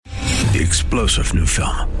the explosive new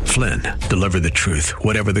film, Flynn, deliver the truth,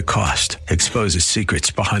 whatever the cost, exposes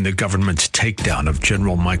secrets behind the government's takedown of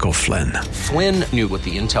General Michael Flynn. Flynn knew what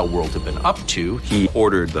the intel world had been up to. He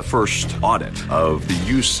ordered the first audit of the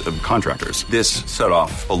use of contractors. This set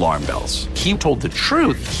off alarm bells. He told the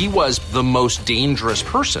truth. He was the most dangerous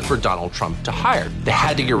person for Donald Trump to hire. They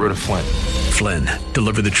had to get rid of Flynn. Flynn,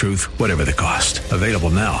 deliver the truth, whatever the cost. Available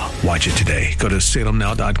now. Watch it today. Go to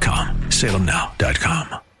salemnow.com.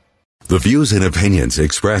 salemnow.com. The views and opinions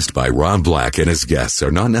expressed by Rob Black and his guests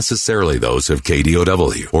are not necessarily those of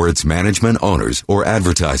KDOW or its management, owners, or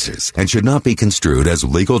advertisers and should not be construed as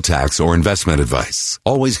legal, tax, or investment advice.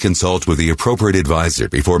 Always consult with the appropriate advisor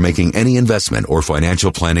before making any investment or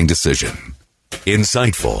financial planning decision.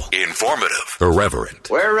 Insightful, informative, irreverent.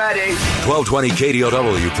 We're ready. 1220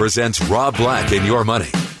 KDOW presents Rob Black and Your Money,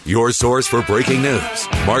 your source for breaking news,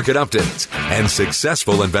 market updates, and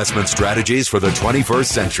successful investment strategies for the 21st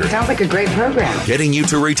century. Sounds like a great program. Getting you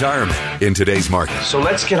to retirement in today's market. So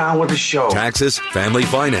let's get on with the show. Taxes, family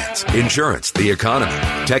finance, insurance, the economy,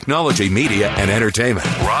 technology, media, and entertainment.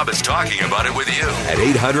 Rob is talking about it with you at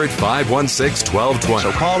 800-516-1220.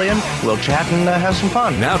 So call in, we'll chat and have some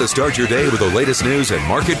fun. Now to start your day with the latest news and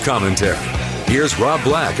market commentary. Here's Rob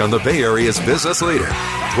Black on the Bay Area's business leader,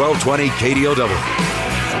 1220 KDOW.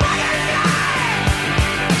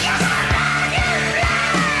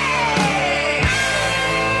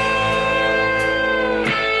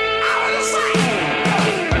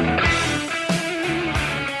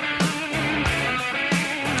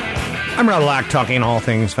 I'm Rob Black, talking all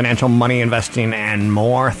things financial, money, investing, and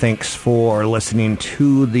more. Thanks for listening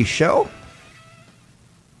to the show.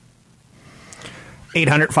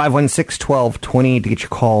 800-516-1220 to get your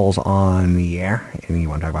calls on the air. Anything you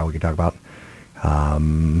want to talk about, we can talk about.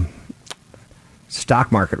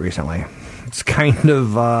 Stock market recently. It's kind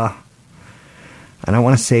of, I don't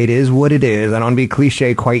want to say it is what it is. I don't want to be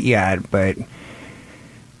cliche quite yet, but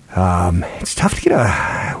it's tough to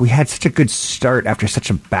get we had such a good start after such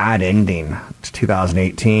a bad ending to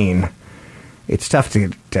 2018. It's tough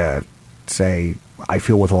to say, I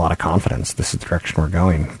feel with a lot of confidence this is the direction we're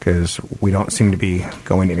going, because we don't seem to be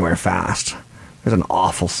going anywhere fast. There's an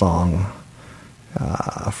awful song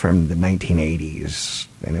from the 1980s,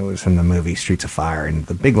 and it was from the movie Streets of Fire, and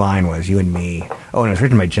the big line was, you and me. Oh, and it was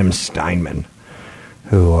written by Jim Steinman,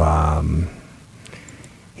 who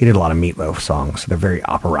he did a lot of Meatloaf songs, so they're very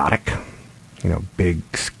operatic, big,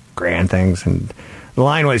 grand things. And the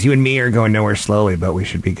line was, you and me are going nowhere slowly, but we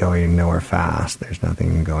should be going nowhere fast. There's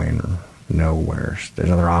nothing going nowhere. There's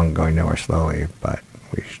nothing wrong going nowhere slowly, but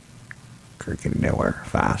we are getting nowhere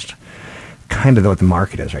fast. Kind of what the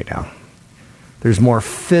market is right now. There's more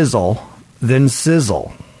fizzle than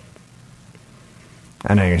sizzle.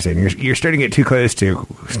 I know you're saying you're starting to get too close to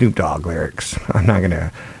Snoop Dogg lyrics. I'm not going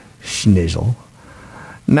to schnizzle.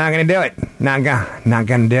 Not going to do it. Not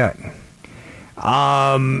going to do it.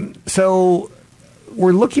 So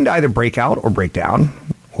we're looking to either break out or break down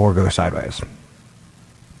or go sideways.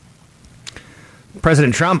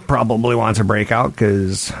 President Trump probably wants a breakout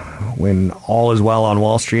because when all is well on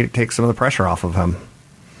Wall Street, it takes some of the pressure off of him.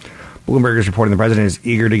 Bloomberg is reporting the president is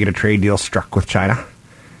eager to get a trade deal struck with China.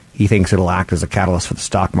 He thinks it'll act as a catalyst for the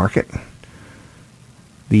stock market.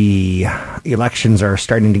 The elections are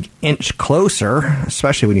starting to inch closer,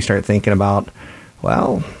 especially when you start thinking about,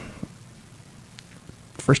 well,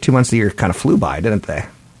 the first 2 months of the year kind of flew by, didn't they?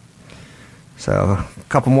 So a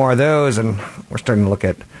couple more of those, and we're starting to look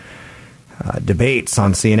at debates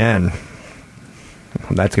on CNN.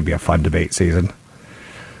 That's going to be a fun debate season.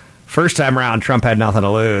 First time around, Trump had nothing to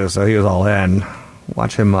lose, so he was all in.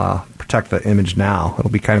 Watch him protect the image now. It'll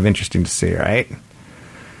be kind of interesting to see, right?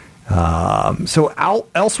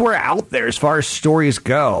 Elsewhere out there, as far as stories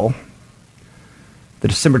go, the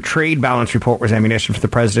December trade balance report was ammunition for the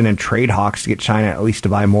president and trade hawks to get China at least to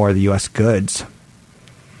buy more of the U.S. goods.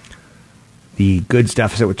 The goods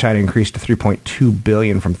deficit with China increased to $3.2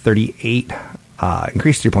 billion from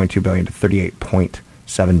increased $3.2 billion to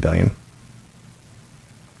 $38.7 billion.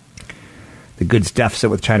 The goods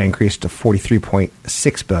deficit with China increased to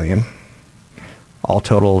 $43.6 billion. All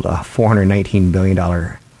totaled a $419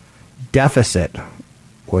 billion deficit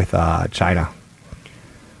with China.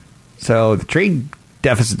 So the trade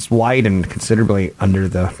deficit's widened considerably under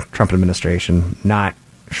the Trump administration, not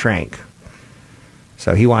shrank.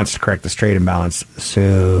 So he wants to correct this trade imbalance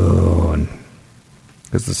soon,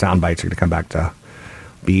 because the sound bites are going to come back to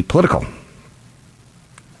be political.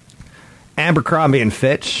 Abercrombie &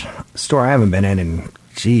 Fitch, a store I haven't been in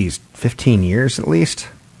 15 years at least.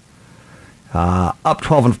 Up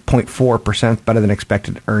 12.4%, better than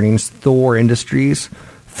expected earnings. Thor Industries,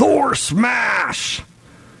 Thor Smash,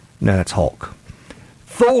 No, that's Hulk.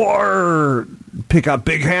 Thor, pick up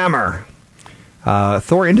big hammer.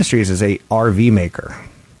 Thor Industries is a RV maker.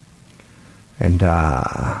 And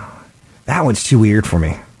that one's too weird for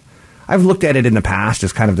me. I've looked at it in the past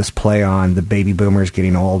as kind of this play on the baby boomers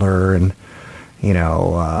getting older and,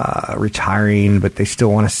 retiring, but they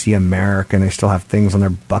still want to see America and they still have things on their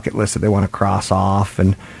bucket list that they want to cross off.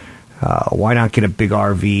 And why not get a big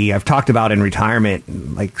RV? I've talked about in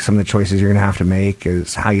retirement, like some of the choices you're going to have to make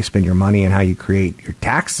is how you spend your money and how you create your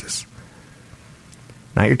taxes.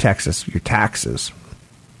 Not your taxes, your taxes.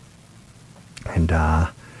 And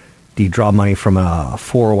do you draw money from a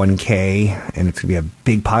 401k and it's going to be a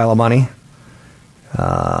big pile of money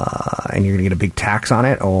and you're going to get a big tax on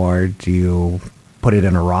it? Or do you put it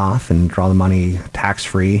in a Roth and draw the money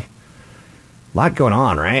tax-free? A lot going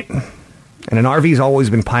on, right? And an RV's always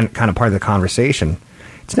been kind of part of the conversation.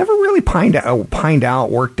 It's never really pined out,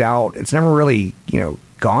 worked out. It's never really,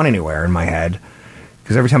 gone anywhere in my head.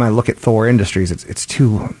 Because every time I look at Thor Industries,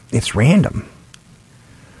 it's random.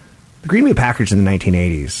 The Green Bay Packers in the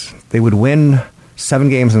 1980s, they would win 7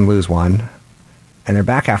 games and lose 1. And their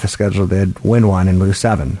back half of the schedule, they'd win 1 and lose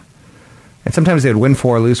 7. And sometimes they'd win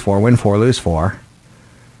 4, lose 4, win 4, lose 4.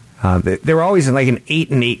 They were always in like an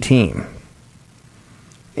 8-8 team.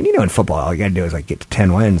 And in football, all you got to do is like get to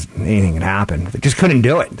 10 wins and anything can happen. They just couldn't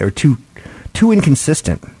do it. They were too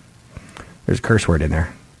inconsistent. There's a curse word in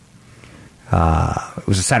there. It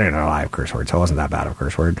was a Saturday Night Live curse word, so it wasn't that bad of a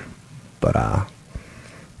curse word. But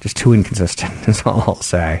just too inconsistent is all I'll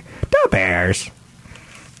say. The Bears.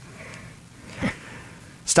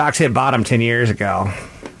 Stocks hit bottom 10 years ago.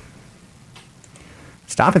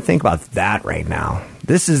 Stop and think about that right now.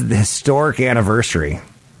 This is the historic anniversary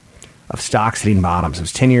of stocks hitting bottoms. It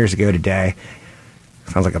was 10 years ago today.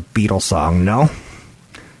 Sounds like a Beatles song, no?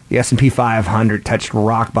 The S&P 500 touched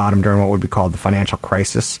rock bottom during what would be called the financial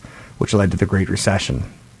crisis, which led to the Great Recession.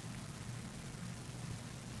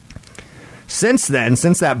 Since then,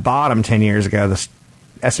 since that bottom 10 years ago, the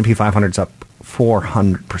S&P 500's up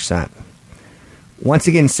 400%. Once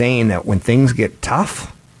again saying that when things get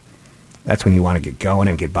tough, that's when you want to get going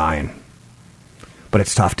and get buying. But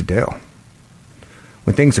it's tough to do.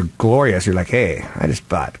 When things are glorious, you're like, hey, I just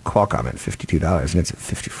bought Qualcomm at $52 and it's at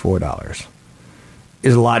 $54.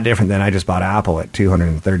 Is a lot different than I just bought Apple at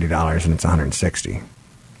 $230 and it's $160.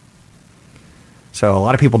 So a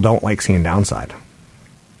lot of people don't like seeing downside.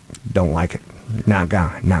 Don't like it. Not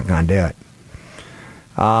gonna do it.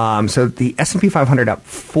 So the S&P 500 up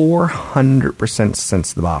 400%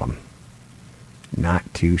 since the bottom.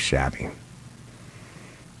 Not too shabby.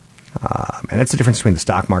 And that's the difference between the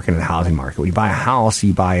stock market and the housing market. When you buy a house,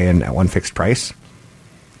 you buy in at one fixed price.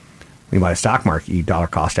 When you buy a stock market, you dollar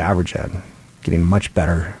cost average in, getting much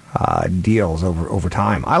better deals over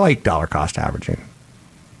time. I like dollar cost averaging.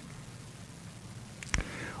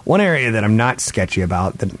 One area that I'm not sketchy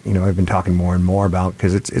about, that I've been talking more and more about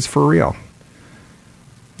because it's for real.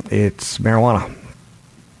 It's marijuana.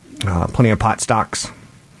 Plenty of pot stocks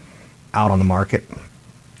out on the market.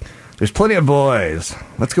 There's plenty of boys.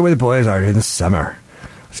 Let's go where the boys are during the summer.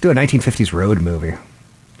 Let's do a 1950s road movie.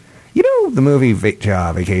 The movie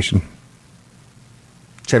Vacation?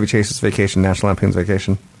 Chevy Chase's Vacation, National Lampoon's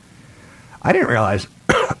Vacation. I didn't realize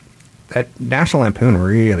that National Lampoon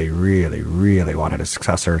really, really, really wanted a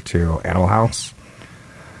successor to Animal House.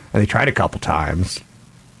 And they tried a couple times.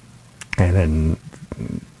 And then,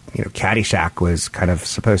 Caddyshack was kind of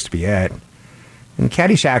supposed to be it. And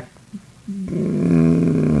Caddyshack,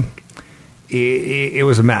 it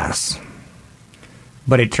was a mess.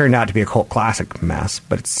 But it turned out to be a cult classic mess,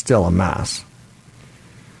 but it's still a mess.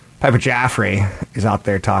 Piper Jaffray is out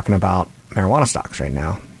there talking about marijuana stocks right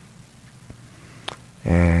now.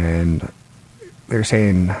 And they're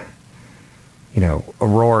saying,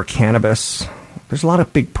 Aurora Cannabis. There's a lot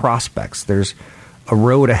of big prospects. There's a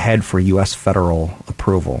road ahead for U.S. federal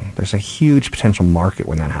approval. There's a huge potential market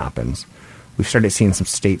when that happens. We've started seeing some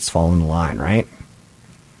states fall in line, right?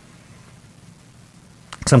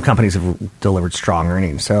 Some companies have delivered strong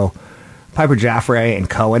earnings. So Piper Jaffray and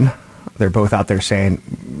Cohen, they're both out there saying,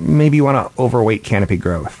 maybe you want to overweight Canopy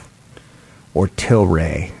Growth or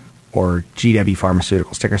Tilray or GW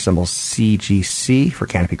Pharmaceuticals, ticker symbol CGC for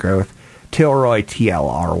Canopy Growth, Tilroy,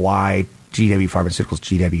 TLRY, GW Pharmaceuticals,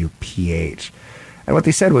 GWPH. And what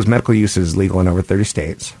they said was medical use is legal in over 30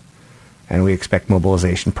 states, and we expect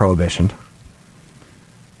mobilization prohibition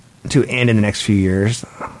to end in the next few years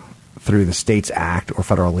through the States Act or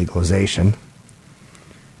federal legalization.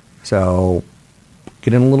 So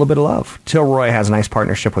get in a little bit of love. Tilroy has a nice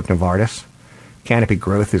partnership with Novartis. Canopy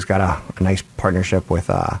Growth has got a nice partnership with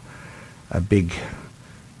a big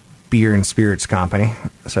beer and spirits company.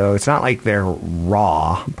 So it's not like they're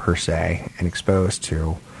raw per se and exposed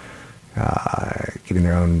to not getting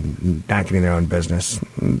their own business.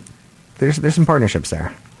 There's some partnerships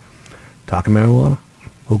there. Talking marijuana,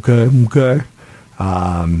 okay.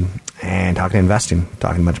 And talking investing,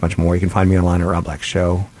 talking much more. You can find me online at Rob Black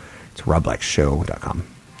Show. It's robblackshow.com.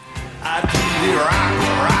 I do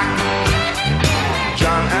rock.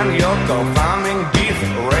 John and Yoko farming beef,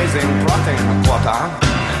 raising protein a quarter.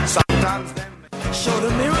 Sometimes they show the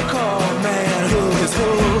miracle man who is who.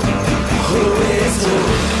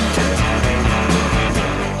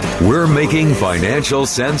 We're making financial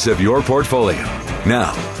sense of your portfolio.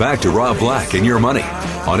 Now, back to Rob Black and Your Money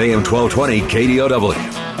on AM 1220 KDOW.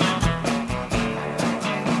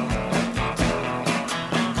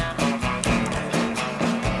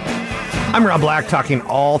 I'm Rob Black, talking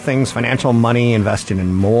all things financial, money, investing,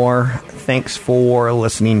 and more. Thanks for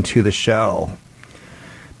listening to the show.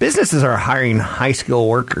 Businesses are hiring high-skill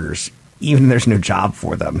workers, even if there's no job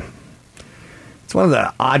for them. It's one of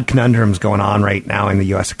the odd conundrums going on right now in the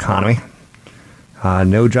U.S. economy.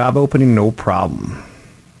 No job opening, no problem.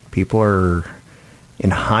 People are in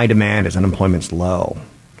high demand as unemployment's low.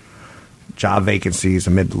 Job vacancies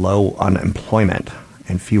amid low unemployment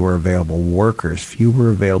and fewer available workers. Fewer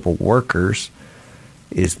available workers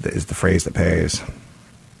is the phrase that pays.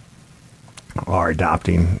 Are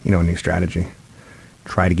adopting, a new strategy.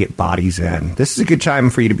 Try to get bodies in. This is a good time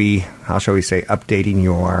for you to be, how shall we say, updating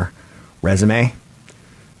your resume.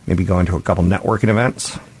 Maybe going to a couple networking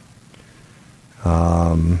events.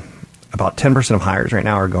 About 10% of hires right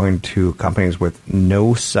now are going to companies with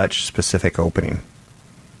no such specific opening.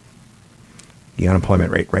 The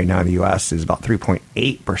unemployment rate right now in the U.S. is about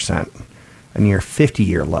 3.8%, a near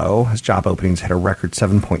 50-year low, as job openings hit a record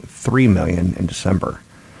 7.3 million in December.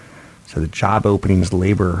 So the job openings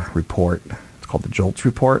labor report, it's called the JOLTS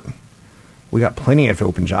report. We got plenty of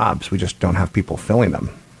open jobs. We just don't have people filling them.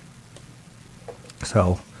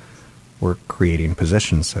 So we're creating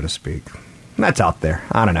positions, so to speak. And that's out there.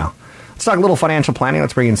 I don't know. Let's talk a little financial planning.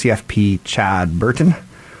 Let's bring in CFP Chad Burton.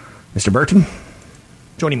 Mr. Burton.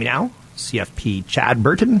 Joining me now, CFP Chad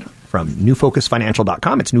Burton from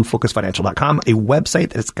newfocusfinancial.com. It's newfocusfinancial.com, a website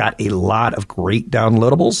that's got a lot of great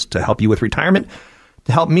downloadables to help you with retirement.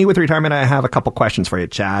 To help me with retirement, I have a couple questions for you,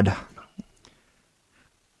 Chad.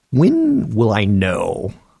 When will I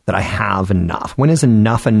know that I have enough? When is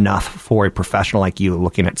enough for a professional like you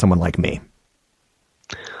looking at someone like me?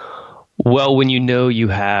 Well, when you know you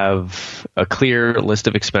have a clear list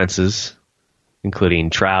of expenses, including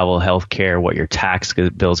travel, healthcare, what your tax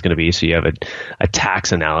bill is going to be. So you have a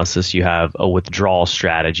tax analysis. You have a withdrawal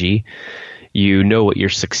strategy. You know what your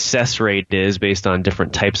success rate is based on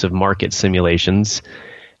different types of market simulations.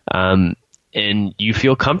 And you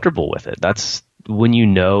feel comfortable with it. That's when you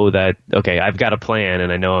know that, okay, I've got a plan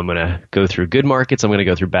and I know I'm going to go through good markets. I'm going to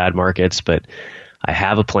go through bad markets, but I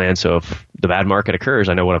have a plan. So if the bad market occurs,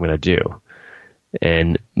 I know what I'm going to do.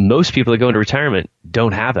 And most people that go into retirement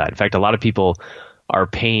don't have that. In fact, a lot of people are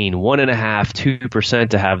paying 1.5%, 2%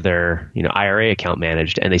 to have their IRA account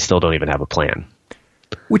managed, and they still don't even have a plan.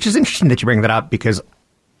 Which is interesting that you bring that up, because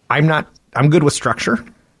I'm good with structure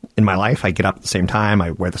in my life. I get up at the same time.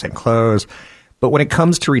 I wear the same clothes. But when it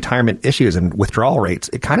comes to retirement issues and withdrawal rates,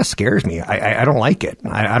 it kind of scares me. I don't like it.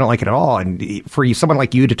 I don't like it at all. And for someone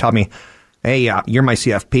like you to tell me, hey, you're my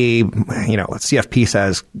CFP, CFP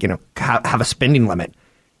says, have a spending limit.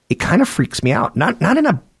 It kind of freaks me out. Not in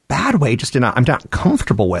a bad way, just I'm not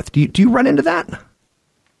comfortable with. Do you run into that?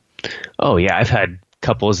 Oh, yeah. I've had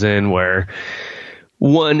couples in where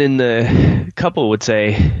one in the couple would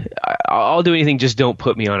say, I'll do anything, just don't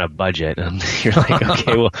put me on a budget. And you're like,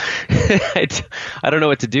 okay, well, I don't know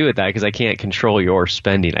what to do with that because I can't control your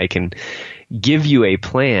spending. I can give you a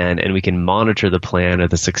plan and we can monitor the plan or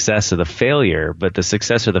the success or the failure, but the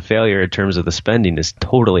success or the failure in terms of the spending is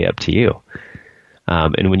totally up to you.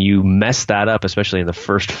 And when you mess that up, especially in the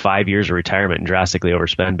first 5 years of retirement and drastically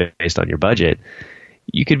overspend based on your budget,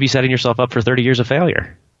 you could be setting yourself up for 30 years of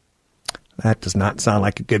failure. That does not sound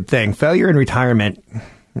like a good thing. Failure in retirement,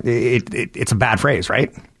 it's a bad phrase,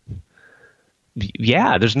 right?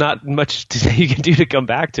 Yeah, there's not much you can do to come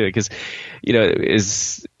back to it because,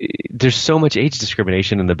 there's so much age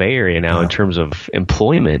discrimination in the Bay Area now in terms of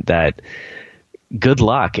employment that good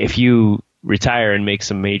luck. If you retire and make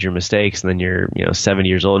some major mistakes and then you're 70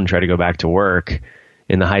 years old and try to go back to work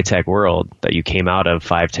in the high-tech world that you came out of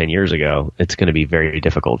 5-10 years ago, it's going to be very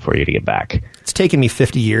difficult for you to get back. It's taken me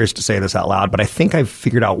 50 years to say this out loud, but I think I've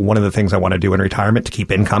figured out one of the things I want to do in retirement to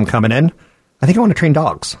keep income coming in. I think I want to train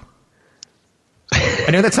dogs.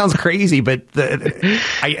 I know that sounds crazy, but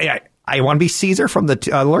I want to be Caesar from the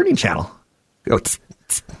Learning Channel. Go,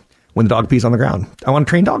 when the dog pees on the ground. I want to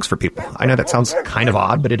train dogs for people. I know that sounds kind of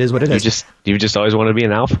odd, but it is what it is. You just always wanted to be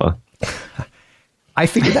an alpha. I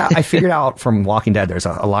figured out from Walking Dead, there's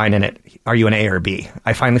a line in it. Are you an A or a B?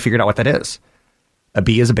 I finally figured out what that is. A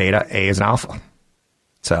B is a beta, A is an alpha.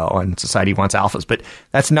 So, and society wants alphas, but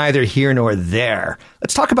that's neither here nor there.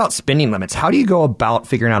 Let's talk about spending limits. How do you go about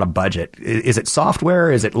figuring out a budget? Is it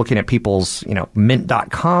software? Is it looking at people's,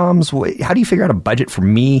 mint.coms? How do you figure out a budget for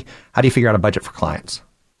me? How do you figure out a budget for clients?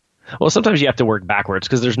 Well, sometimes you have to work backwards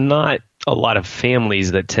because there's not a lot of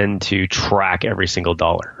families that tend to track every single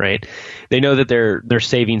dollar, right? They know that they're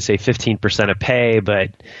saving, say, 15% of pay,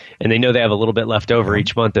 and they know they have a little bit left over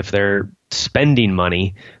each month if they're spending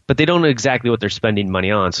money, but they don't know exactly what they're spending money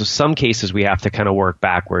on. So some cases we have to kind of work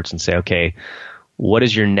backwards and say, okay, what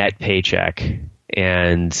is your net paycheck?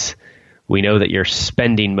 And we know that you're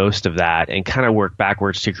spending most of that, and kind of work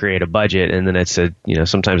backwards to create a budget. And then it's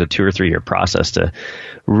sometimes a 2 or 3 year process to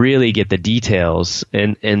really get the details.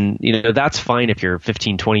 And that's fine if you're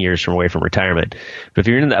 15, 20 years away from retirement. But if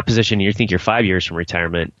you're in that position and you think you're 5 years from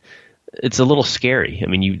retirement, it's a little scary. I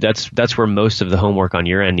mean, that's where most of the homework on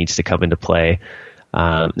your end needs to come into play.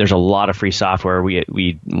 There's a lot of free software.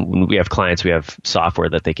 We have clients, we have software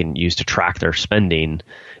that they can use to track their spending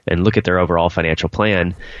and look at their overall financial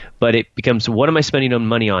plan. But it becomes, what am I spending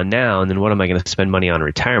money on now? And then what am I going to spend money on in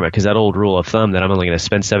retirement? Because that old rule of thumb that I'm only going to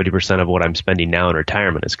spend 70% of what I'm spending now in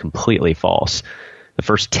retirement is completely false. The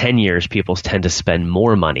first 10 years, people tend to spend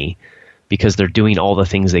more money because they're doing all the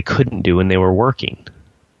things they couldn't do when they were working.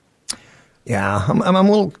 Yeah, I'm a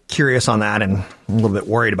little curious on that and a little bit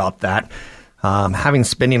worried about that. Having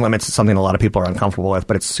spending limits is something a lot of people are uncomfortable with,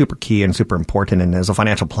 but it's super key and super important. And as a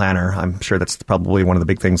financial planner, I'm sure that's probably one of the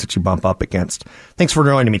big things that you bump up against. Thanks for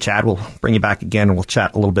joining me, Chad. We'll bring you back again and we'll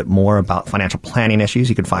chat a little bit more about financial planning issues.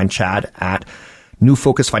 You can find Chad at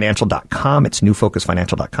newfocusfinancial.com. It's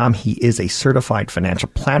newfocusfinancial.com. He is a certified financial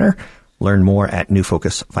planner. Learn more at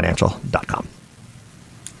newfocusfinancial.com.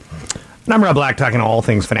 And I'm Rob Black, talking all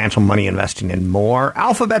things financial, money, investing, and more.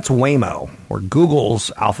 Alphabet's Waymo, or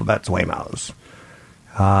Google's Alphabet's Waymos.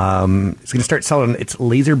 It's going to start selling its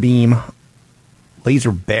Laser Bear.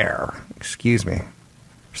 Excuse me.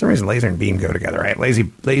 For some reason, laser and beam go together, right? Lazy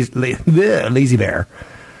Bear.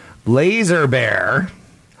 Laser Bear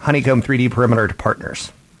Honeycomb 3D perimeter to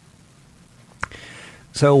partners.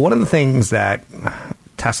 So one of the things that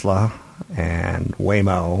Tesla and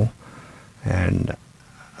Waymo and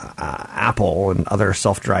Apple and other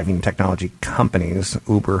self-driving technology companies,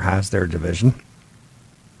 Uber has their division.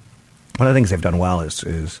 One of the things they've done well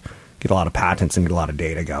is get a lot of patents and get a lot of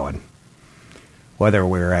data going. Whether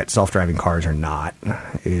we're at self-driving cars or not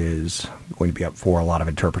is going to be up for a lot of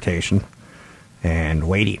interpretation and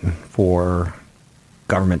waiting for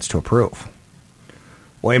governments to approve.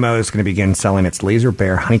 Waymo is going to begin selling its Laser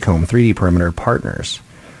Bear Honeycomb 3D perimeter partners.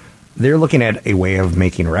 They're looking at a way of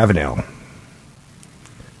making revenue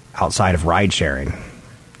outside of ride sharing.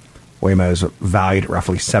 Waymo is valued at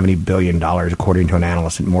roughly $70 billion, according to an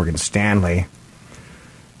analyst at Morgan Stanley.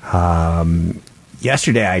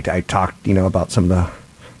 Yesterday, I talked, about some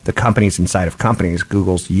of the companies inside of companies.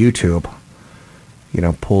 Google's YouTube,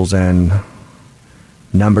 pulls in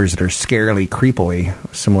numbers that are scarily creepily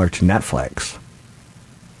similar to Netflix.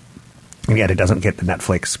 And yet it doesn't get the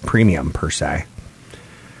Netflix premium per se.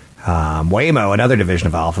 Waymo, another division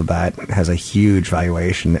of Alphabet, has a huge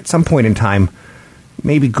valuation. At some point in time,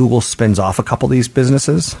 maybe Google spins off a couple of these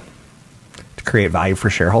businesses to create value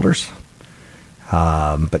for shareholders.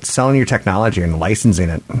 But selling your technology and licensing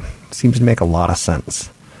it seems to make a lot of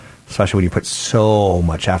sense, especially when you put so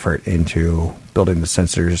much effort into building the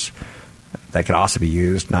sensors that could also be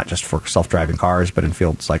used not just for self-driving cars, but in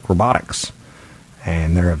fields like robotics.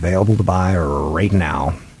 And they're available to buy right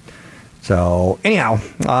now. So anyhow,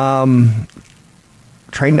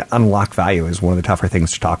 trying to unlock value is one of the tougher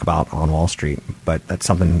things to talk about on Wall Street, but that's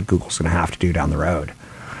something Google's going to have to do down the road.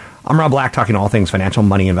 I'm Rob Black, talking all things financial,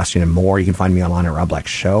 money, investing, and more. You can find me online at Rob Black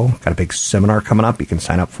Show. Got a big seminar coming up. You can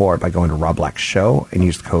sign up for it by going to Rob Black Show and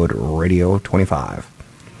use the code RADIO25.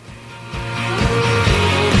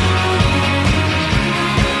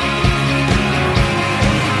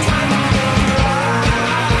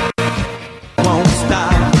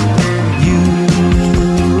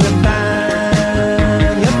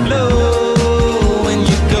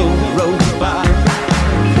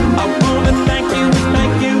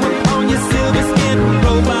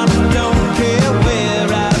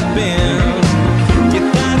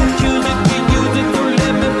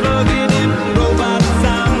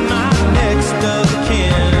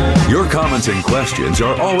 And questions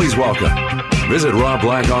are always welcome. Visit Rob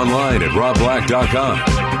Black online at robblack.com.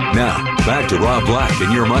 Now, back to Rob Black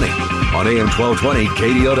and Your Money on AM 1220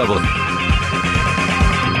 KDOW.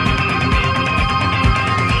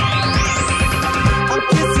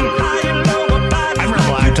 I'm Rob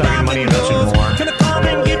Black, talking money, investing, and more.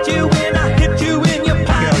 You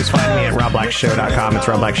can always find me at robblackshow.com. It's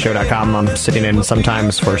robblackshow.com. I'm sitting in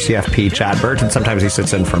sometimes for CFP Chad Burton. Sometimes he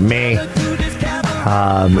sits in for me.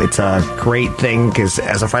 It's a great thing because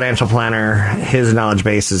as a financial planner, his knowledge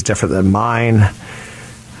base is different than mine.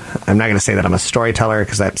 I'm not going to say that I'm a storyteller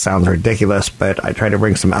because that sounds ridiculous, but I try to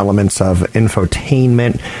bring some elements of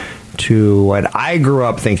infotainment to what I grew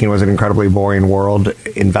up thinking was an incredibly boring world,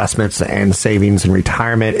 investments and savings and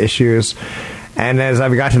retirement issues. And as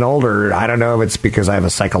I've gotten older, I don't know if it's because I have a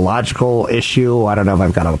psychological issue. I don't know if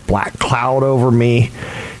I've got a black cloud over me.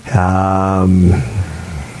 I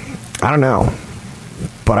don't know.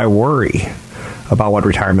 But I worry about what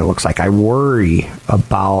retirement looks like. I worry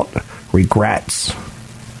about regrets.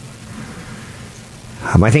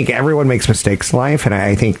 I think everyone makes mistakes in life, and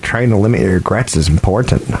I think trying to limit your regrets is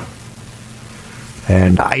important.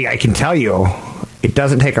 And I can tell you, it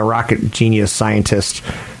doesn't take a rocket genius scientist,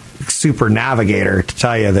 super navigator to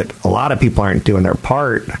tell you that a lot of people aren't doing their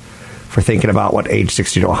part for thinking about what age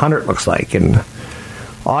 60 to 100 looks like. And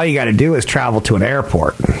all you got to do is travel to an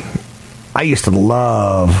airport. I used to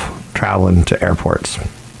love traveling to airports.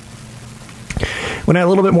 When I had a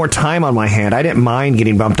little bit more time on my hand, I didn't mind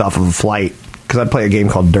getting bumped off of a flight because I'd play a game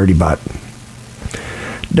called Dirty Butt.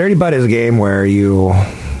 Dirty Butt is a game where you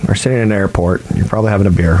are sitting in an airport, you're probably having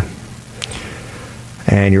a beer,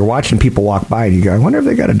 and you're watching people walk by, and you go, I wonder if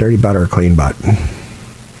they got a dirty butt or a clean butt.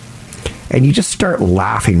 And you just start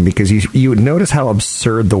laughing because you would notice how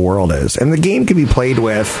absurd the world is. And the game can be played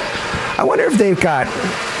with, I wonder if they've got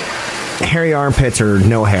hairy armpits or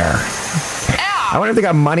no hair. I wonder if they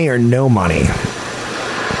got money or no money.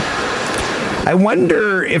 I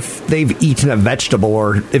wonder if they've eaten a vegetable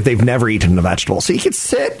or if they've never eaten a vegetable. So you could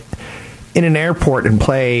sit in an airport and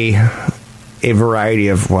play a variety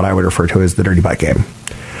of what I would refer to as the dirty butt game.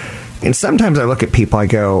 And sometimes I look at people, I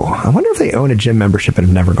go, I wonder if they own a gym membership and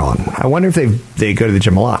have never gone. I wonder if they go to the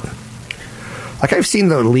gym a lot. Like I've seen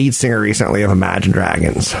the lead singer recently of Imagine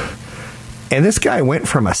Dragons. And this guy went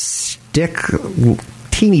from a stick,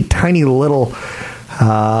 teeny tiny little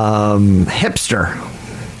hipster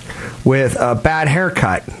with a bad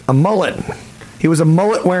haircut, a mullet. He was a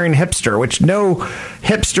mullet-wearing hipster, which no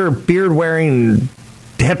hipster, beard-wearing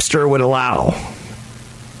hipster would allow.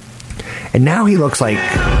 And now he looks like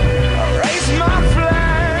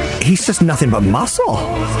he's just nothing but muscle.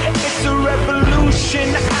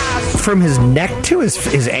 From his neck to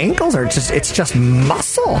his ankles it's just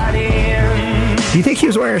muscle. Do you think he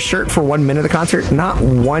was wearing a shirt for 1 minute of the concert? Not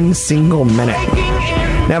one single minute.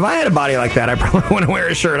 Now, if I had a body like that, I probably wouldn't wear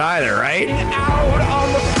a shirt either, right?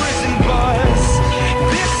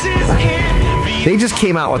 They just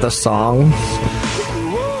came out with a song.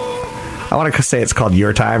 I want to say it's called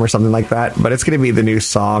Your Time or something like that, but it's going to be the new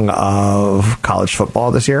song of college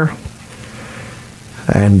football this year.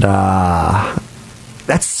 And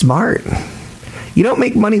that's smart. You don't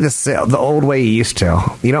make money the old way you used to.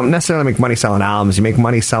 You don't necessarily make money selling albums. You make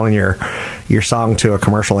money selling your song to a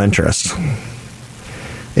commercial interest.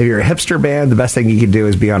 If you're a hipster band, the best thing you can do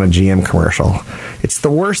is be on a GM commercial. It's the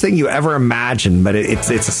worst thing you ever imagined, but it's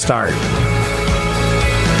a start.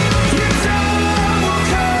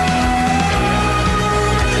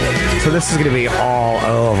 So this is going to be all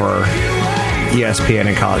over ESPN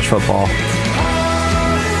and college football.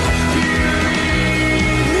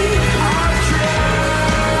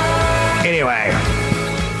 Anyway,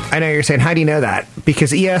 I know you're saying, how do you know that?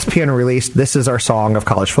 Because ESPN released This Is Our Song of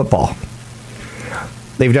College Football.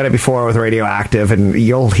 They've done it before with Radioactive, and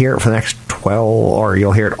you'll hear it for the next 12, or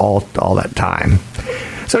you'll hear it all that time.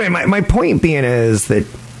 So anyway, my point being is that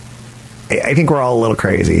I think we're all a little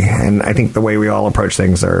crazy, and I think the way we all approach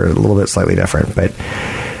things are a little bit slightly different, but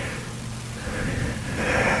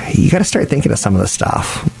you got to start thinking of some of this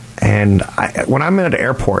stuff. And when I'm at an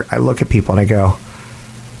airport, I look at people and I go,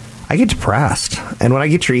 I get depressed. And when I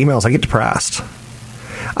get your emails, I get depressed.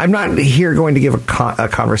 I'm not here going to give a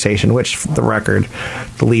conversation, which, for the record,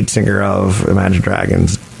 the lead singer of Imagine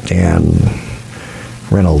Dragons, Dan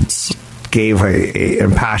Reynolds, gave an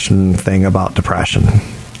impassioned thing about depression.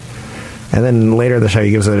 And then later in the show,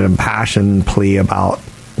 he gives an impassioned plea about,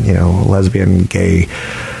 lesbian, gay,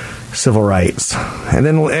 civil rights. And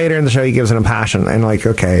then later in the show, he gives an impassioned, and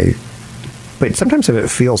okay. But sometimes if it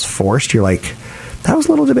feels forced, you're like, that was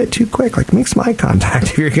a little bit too quick. Make some eye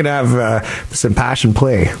contact if you're going to have this impassioned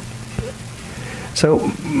plea. So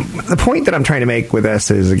the point that I'm trying to make with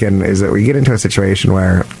this is that we get into a situation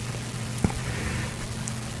where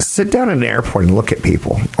sit down in an airport and look at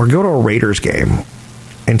people, or go to a Raiders game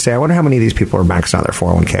and say, I wonder how many of these people are maxing out their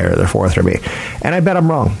 401k or their 403b. And I bet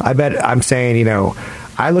I'm wrong. I bet I'm saying,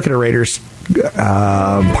 I look at a Raiders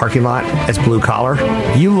parking lot as blue collar.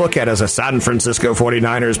 You look at it as a San Francisco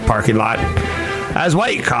 49ers parking lot as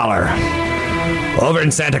white collar. Over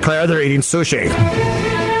in Santa Clara, they're eating sushi.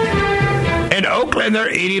 In Oakland,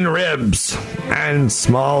 they're eating ribs and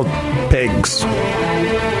small pigs.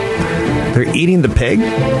 They're eating the pig?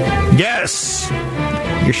 Yes.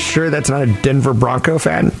 You're sure that's not a Denver Bronco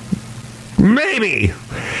fan? Maybe.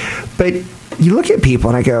 But you look at people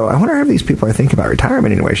and I go, I wonder how these people are thinking about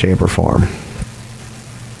retirement in any way, shape, or form.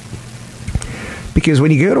 Because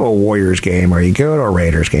when you go to a Warriors game or you go to a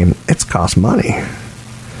Raiders game, it costs money.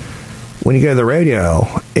 When you go to the radio,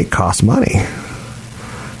 it costs money.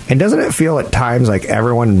 And doesn't it feel at times like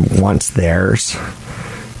everyone wants theirs?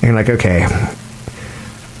 And you're like, okay,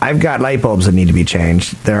 I've got light bulbs that need to be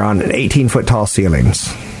changed. They're on 18-foot tall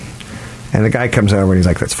ceilings. And the guy comes over and he's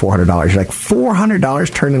like, that's $400. You're like,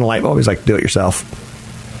 $400 turn in a light bulb? He's like, do it yourself.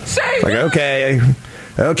 It's like, okay,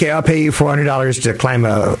 I'll pay you $400 to climb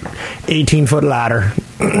a 18-foot ladder.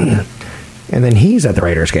 And then he's at the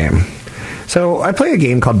Raiders game. So I play a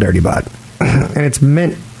game called Dirty Butt. And it's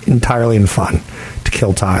meant entirely in fun to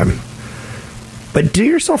kill time. But do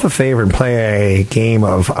yourself a favor and play a game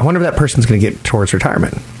of, I wonder if that person's going to get towards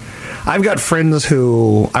retirement. I've got friends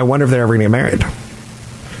who, I wonder if they're ever going to get married.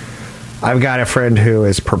 I've got a friend who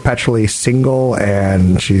is perpetually single,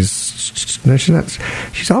 and she's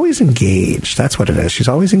always engaged. That's what it is. She's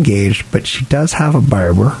always engaged, but she does have a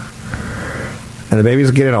barber, and the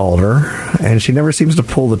baby's getting older, and she never seems to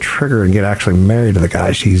pull the trigger and get actually married to the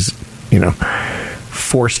guy she's,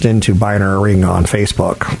 forced into buying her a ring on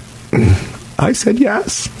Facebook. I said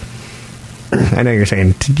yes. I know you're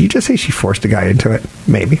saying, did you just say she forced a guy into it?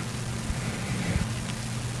 Maybe.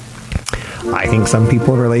 I think some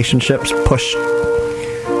people in relationships push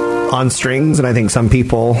on strings, and I think some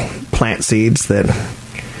people plant seeds that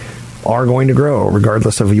are going to grow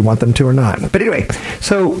regardless of if you want them to or not. But anyway,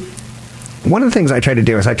 so one of the things I try to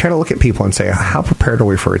do is I try to look at people and say, how prepared are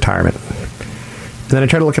we for retirement? And then I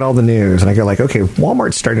try to look at all the news, and I go like, okay,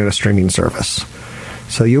 Walmart's starting a streaming service.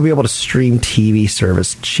 So you'll be able to stream TV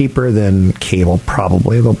service cheaper than cable,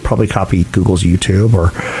 probably. They'll probably copy Google's YouTube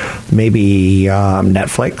or maybe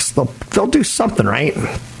Netflix. They'll do something, right?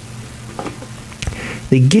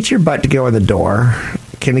 They get your butt to go in the door.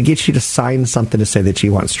 Can they get you to sign something to say that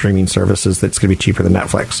you want streaming services that's going to be cheaper than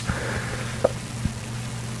Netflix?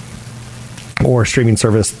 Or streaming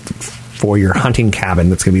service for your hunting cabin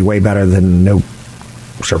that's going to be way better than no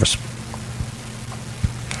service.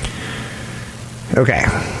 Okay,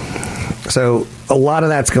 so a lot of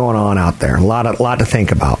that's going on out there. A lot to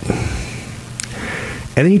think about.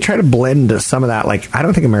 And then you try to blend some of that. Like, I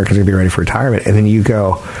don't think Americans are going to be ready for retirement. And then you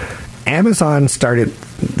go, Amazon started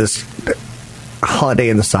this holiday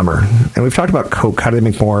in the summer. And we've talked about Coke. How do they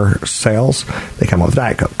make more sales? They come up with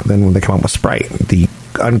Diet Coke. Then they come up with Sprite, the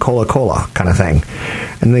Cola kind of thing.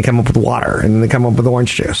 And then they come up with water. And then they come up with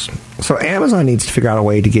orange juice. So Amazon needs to figure out a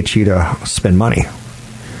way to get you to spend money.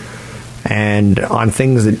 And on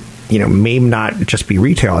things that, may not just be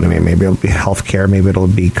retail. Maybe it'll be healthcare. Maybe it'll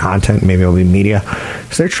be content. Maybe it'll be media.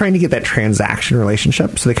 So they're trying to get that transaction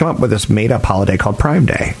relationship. So they come up with this made-up holiday called Prime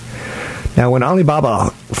Day. Now, when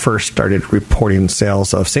Alibaba first started reporting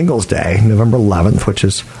sales of Singles Day, November 11th, which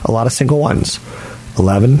is a lot of single ones,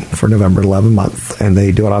 11 for November, 11 month, and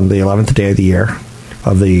they do it on the 11th day of the year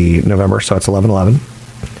of the November, so it's 11/11.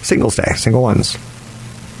 Singles Day, single ones.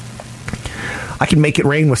 I can make it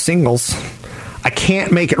rain with singles. I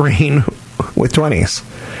can't make it rain with 20s.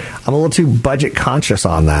 I'm a little too budget conscious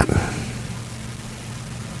on that.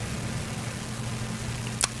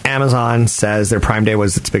 Amazon says their Prime Day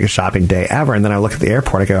was its biggest shopping day ever. And then I look at the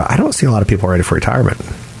airport, I go, I don't see a lot of people ready for retirement.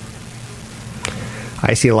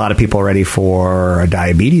 I see a lot of people ready for a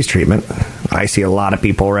diabetes treatment. I see a lot of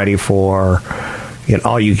people ready for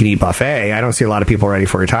all-you-can-eat buffet. I don't see a lot of people ready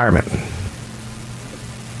for retirement.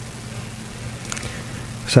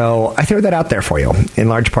 So I throw that out there for you, in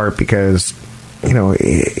large part because,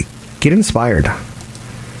 get inspired.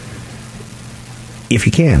 If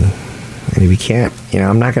you can. And if you can't,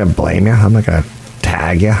 I'm not going to blame you. I'm not going to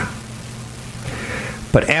tag you.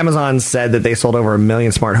 But Amazon said that they sold over 1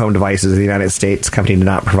 million smart home devices in the United States. The company did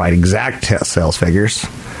not provide exact sales figures.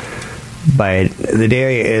 But the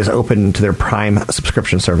day is open to their Prime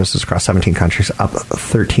subscription services across 17 countries, up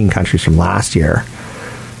 13 countries from last year.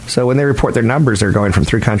 So when they report their numbers, they're going from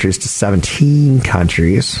 3 countries to 17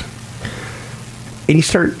 countries. And you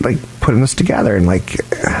start like putting this together and like,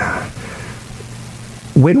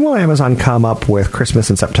 when will Amazon come up with Christmas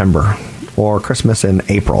in September or Christmas in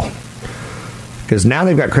April? Because now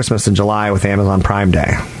they've got Christmas in July with Amazon Prime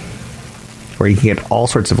Day, where you can get all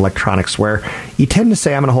sorts of electronics where you tend to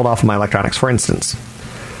say, I'm going to hold off on my electronics. For instance,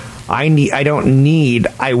 I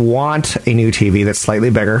want a new TV that's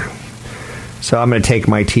slightly bigger. So I'm going to take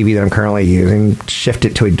my TV that I'm currently using, shift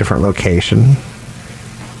it to a different location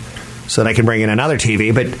so that I can bring in another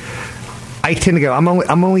TV. But I tend to go, I'm only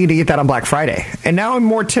going to get that on Black Friday. And now I'm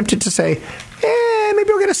more tempted to say,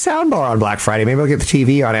 maybe I'll get a soundbar on Black Friday. Maybe I'll get the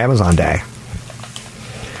TV on Amazon Day.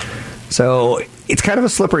 So it's kind of a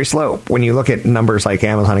slippery slope when you look at numbers like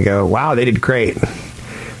Amazon and go, wow, they did great.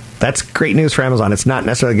 That's great news for Amazon. It's not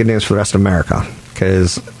necessarily good news for the rest of America,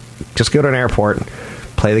 because just go to an airport,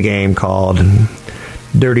 play the game called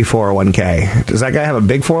Dirty 401k. Does that guy have a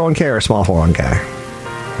big 401k or a small 401k?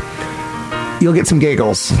 You'll get some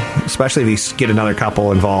giggles, especially if you get another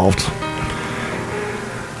couple involved.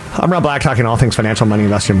 I'm Rob Black, talking all things financial, money,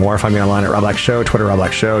 investing, and more. Find me online at Rob Black Show, Twitter Rob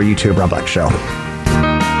Black Show, YouTube Rob Black Show.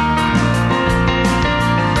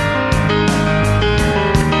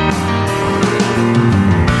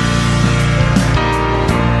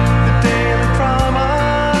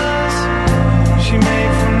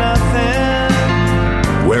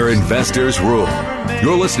 Where investors rule.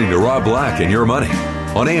 You're listening to Rob Black and Your Money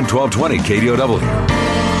on AM 1220 KDOW.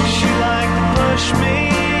 She liked to push me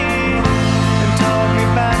and talk me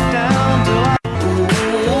back down till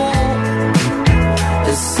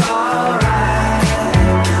it's alright.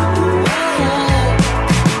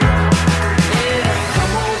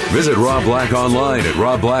 Visit Rob Black online at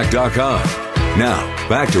robblack.com. Now,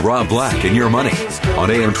 back to Rob Black and Your Money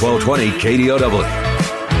on AM 1220 KDOW.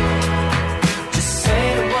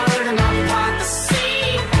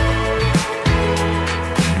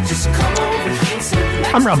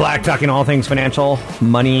 I'm Rob Black, talking all things financial,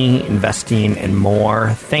 money, investing, and more.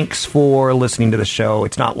 Thanks for listening to the show.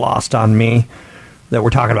 It's not lost on me that we're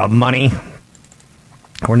talking about money.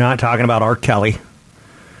 We're not talking about R. Kelly.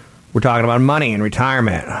 We're talking about money and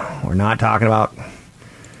retirement. We're not talking about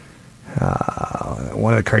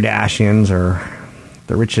one of the Kardashians or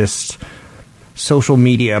the richest social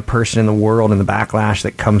media person in the world and the backlash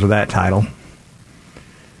that comes with that title.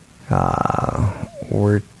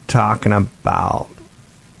 We're talking about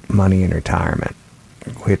money and retirement,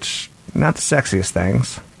 which not the sexiest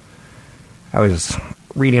things. I was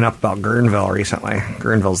reading up about Guerneville recently.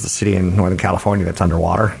 Guerneville's the city in Northern California that's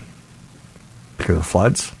underwater because of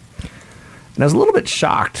floods. And I was a little bit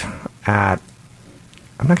shocked at,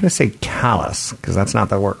 I'm not going to say callous, because that's not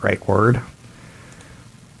the right word.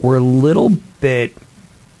 We're a little bit,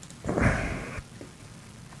 I'm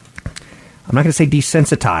not going to say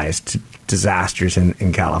desensitized to disasters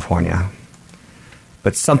in California,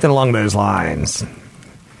 but something along those lines.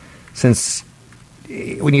 Since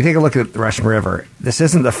when you take a look at the Russian River, this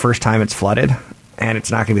isn't the first time it's flooded, and it's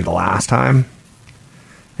not going to be the last time.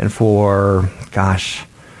 And for, the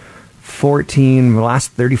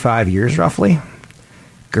last 35 years roughly,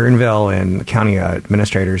 Guerneville and county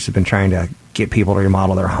administrators have been trying to get people to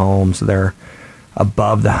remodel their homes so they're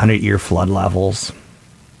above the 100-year flood levels.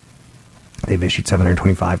 They've issued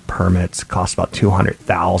 725 permits. It costs about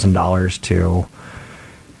 $200,000 to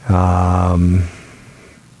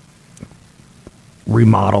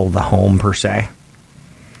remodel the home per se.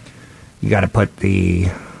 You got to put the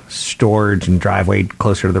storage and driveway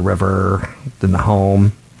closer to the river than the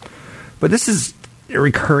home. But this is a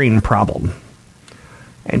recurring problem.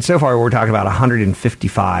 And so far we're talking about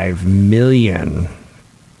 $155 million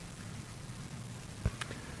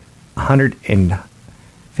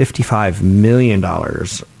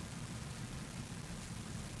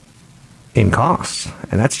in costs,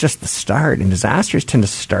 and that's just the start. And disasters tend to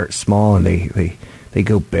start small and they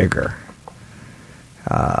go bigger.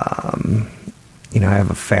 I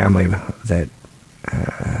have a family that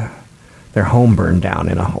their home burned down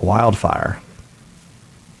in a wildfire.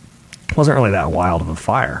 It wasn't really that wild of a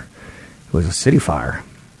fire. It was a city fire,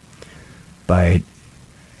 but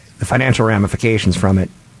the financial ramifications from it,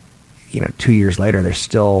 2 years later, they're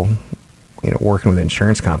still, working with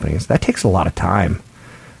insurance companies. That takes a lot of time.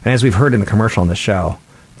 And as we've heard in the commercial on the show,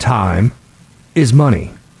 time is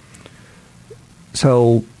money.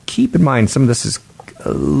 So keep in mind, some of this is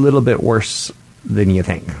a little bit worse than you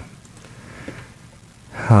think.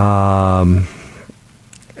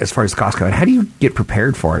 As far as the cost go, and how do you get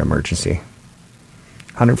prepared for an emergency?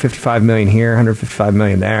 $155 million here, $155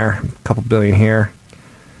 million there, a couple billion here.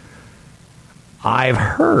 I've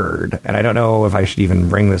heard, and I don't know if I should even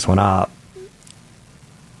bring this one up,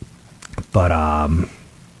 but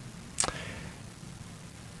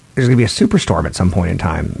there's going to be a superstorm at some point in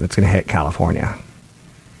time that's going to hit California.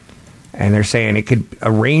 And they're saying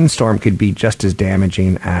a rainstorm could be just as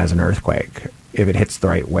damaging as an earthquake if it hits the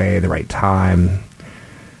right way, the right time.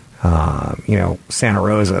 Santa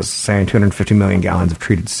Rosa is saying 250 million gallons of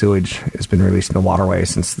treated sewage has been released in the waterway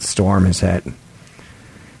since the storm has hit.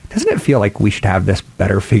 Doesn't it feel like we should have this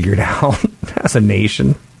better figured out as a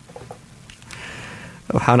nation?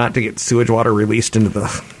 Of how not to get sewage water released into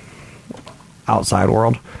the outside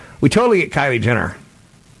world. We totally get Kylie Jenner,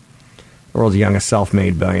 the world's youngest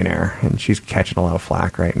self-made billionaire, and she's catching a lot of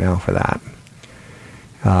flack right now for that.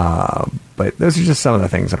 But those are just some of the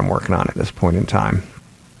things that I'm working on at this point in time.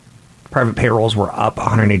 Private payrolls were up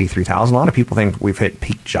 183,000. A lot of people think we've hit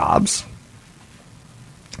peak jobs.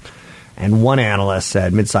 And one analyst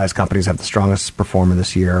said mid-sized companies have the strongest performer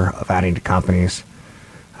this year of adding to companies'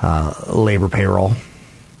 labor payroll.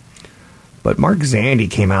 But Mark Zandi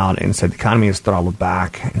came out and said the economy is throttled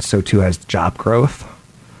back, and so too has job growth.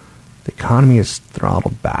 The economy is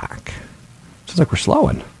throttled back. Sounds like we're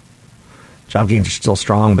slowing. Job gains are still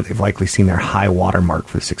strong, but they've likely seen their high water mark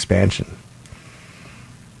for this expansion.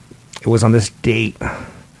 It was on this date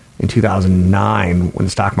in 2009 when the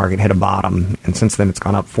stock market hit a bottom, and since then it's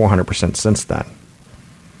gone up 400% since then.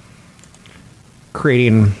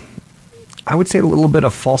 Creating, I would say, a little bit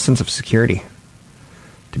of false sense of security,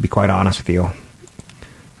 to be quite honest with you.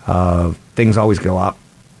 Things always go up.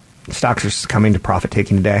 Stocks are coming to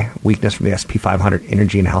profit-taking today. Weakness from the S&P 500,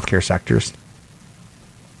 energy, and healthcare sectors.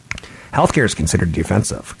 Healthcare is considered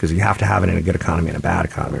defensive because you have to have it in a good economy and a bad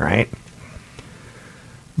economy, right?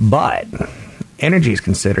 But energy is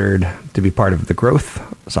considered to be part of the growth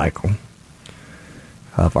cycle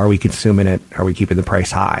of, are we consuming it? Are we keeping the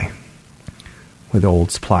price high? With the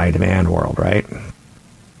old supply and demand world, right?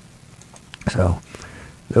 So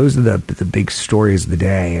those are the big stories of the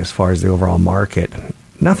day as far as the overall market.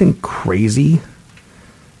 Nothing crazy.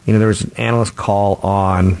 There was an analyst call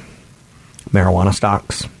on marijuana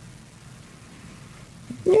stocks.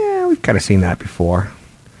 Yeah, we've kind of seen that before.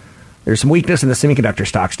 There's some weakness in the semiconductor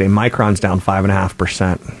stocks today. Micron's down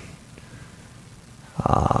 5.5%.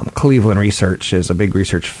 Cleveland Research is a big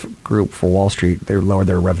research group for Wall Street. They lowered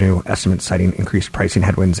their revenue estimates, citing increased pricing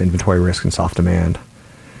headwinds, inventory risk, and soft demand.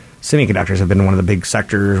 Semiconductors have been one of the big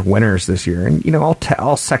sector winners this year. And,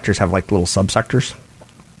 all sectors have like little subsectors.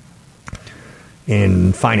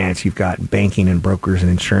 In finance, you've got banking and brokers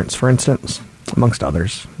and insurance, for instance, amongst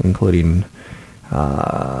others, including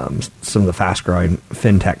some of the fast-growing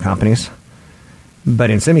fintech companies. But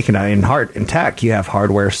in in tech, you have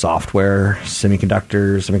hardware, software,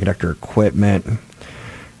 semiconductor equipment. You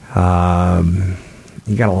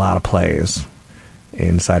got a lot of plays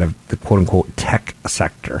inside of the quote-unquote tech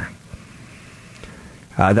sector.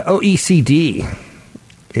 The OECD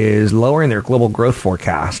is lowering their global growth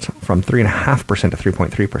forecast from 3.5% to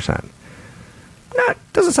 3.3%. That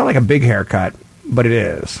doesn't sound like a big haircut, but it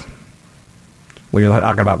is. When you're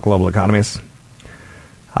talking about global economies,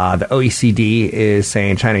 the OECD is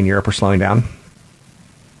saying China and Europe are slowing down.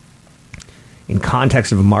 In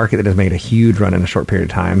context of a market that has made a huge run in a short period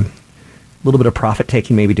of time, a little bit of profit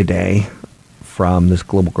taking maybe today from this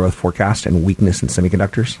global growth forecast and weakness in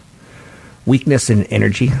semiconductors. Weakness in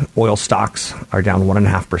energy. Oil stocks are down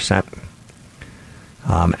 1.5%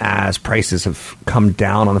 as prices have come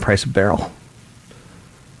down on the price of barrel.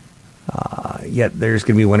 Yet there's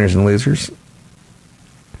going to be winners and losers.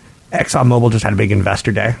 ExxonMobil just had a big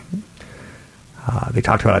investor day. They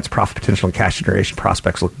talked about its profit potential and cash generation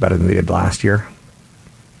prospects look better than they did last year.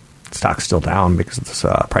 The stock's still down because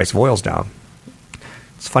the price of oil's down.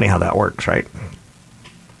 It's funny how that works, right?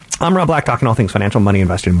 I'm Rob Black, talking all things financial, money,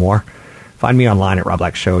 investing, and more. Find me online at Rob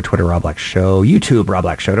Black Show, Twitter Rob Black Show, YouTube Rob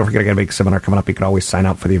Black Show. Don't forget I got a big seminar coming up. You can always sign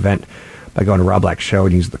up for the event by going to Rob Black Show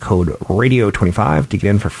and use the code RADIO25 to get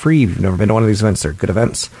in for free. If you've never been to one of these events, they're good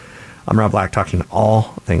events. I'm Rob Black, talking all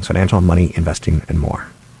things financial, money, investing, and more.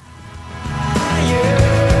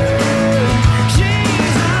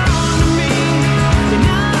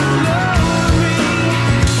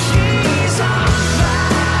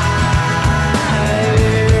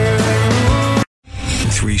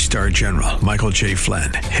 Three-star General Michael J.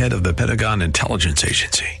 Flynn, head of the Pentagon Intelligence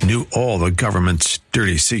Agency, knew all the government's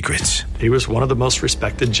dirty secrets. He was one of the most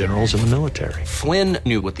respected generals in the military. Flynn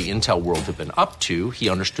knew what the intel world had been up to. He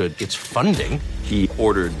understood its funding. He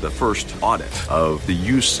ordered the first audit of the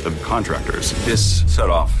use of contractors. This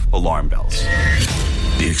set off alarm bells.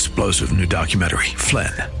 The explosive new documentary,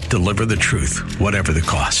 Flynn, Deliver the Truth, Whatever the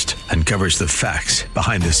Cost, uncovers the facts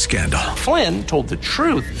behind this scandal. Flynn told the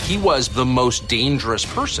truth. He was the most dangerous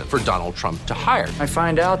person for Donald Trump to hire. I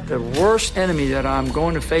find out the worst enemy that I'm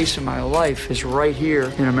going to face in my life is right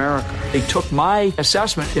here in America. They took my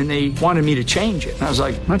assessment and they wanted me to change it. And I was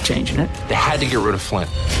like, I'm not changing it. They had to get rid of Flynn.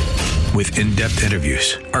 With in-depth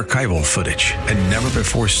interviews, archival footage, and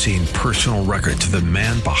never-before-seen personal records of the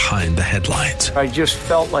man behind the headlines. I just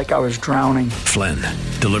felt like I was drowning. Flynn,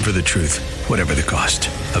 Deliver the Truth, Whatever the Cost.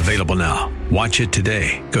 Available now. Watch it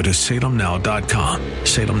today. Go to salemnow.com.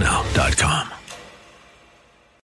 salemnow.com.